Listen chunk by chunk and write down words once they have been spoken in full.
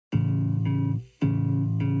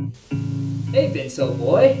Hey Vince, old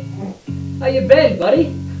boy. How you been,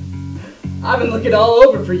 buddy? I've been looking all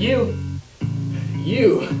over for you.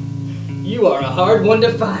 You are a hard one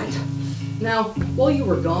to find. Now, while you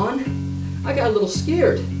were gone, I got a little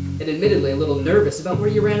scared and admittedly a little nervous about where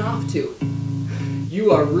you ran off to.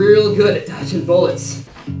 You are real good at dodging bullets.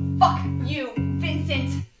 Fuck you,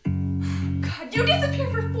 Vincent. God, you disappear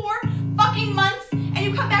for 4 fucking months and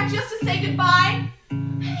you come back just to say goodbye? I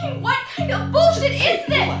mean, what kind of bullshit is this?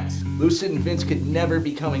 Relax. Lucid and Vince could never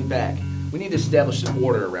be coming back. We need to establish some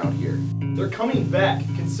order around here. They're coming back.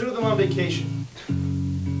 Consider them on vacation.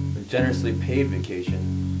 A generously paid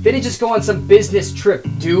vacation. They didn't just go on some business trip,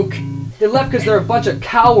 Duke. They left because they're a bunch of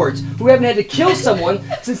cowards who haven't had to kill someone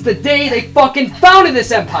since the day they fucking founded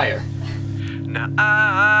this empire. Now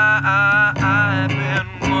I've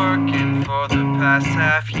been working for the past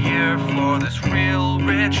half year for this real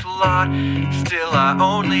rich lot. Still I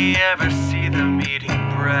only ever see them eating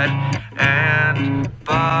bread and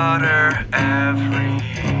butter every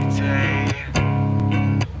day.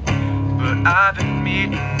 But I've been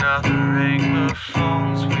meeting other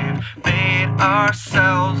Anglophones. We've made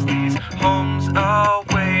ourselves these homes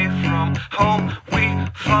away from home. We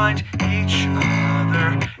find each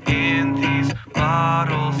other in these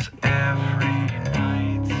bottles every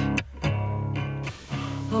night.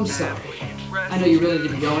 I'm sorry. I know you really need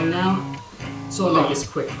to be going now, so I'll make this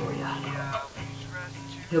quick for you.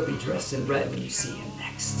 He'll be dressed in red when you see him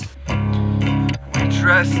next. We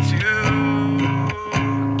dress to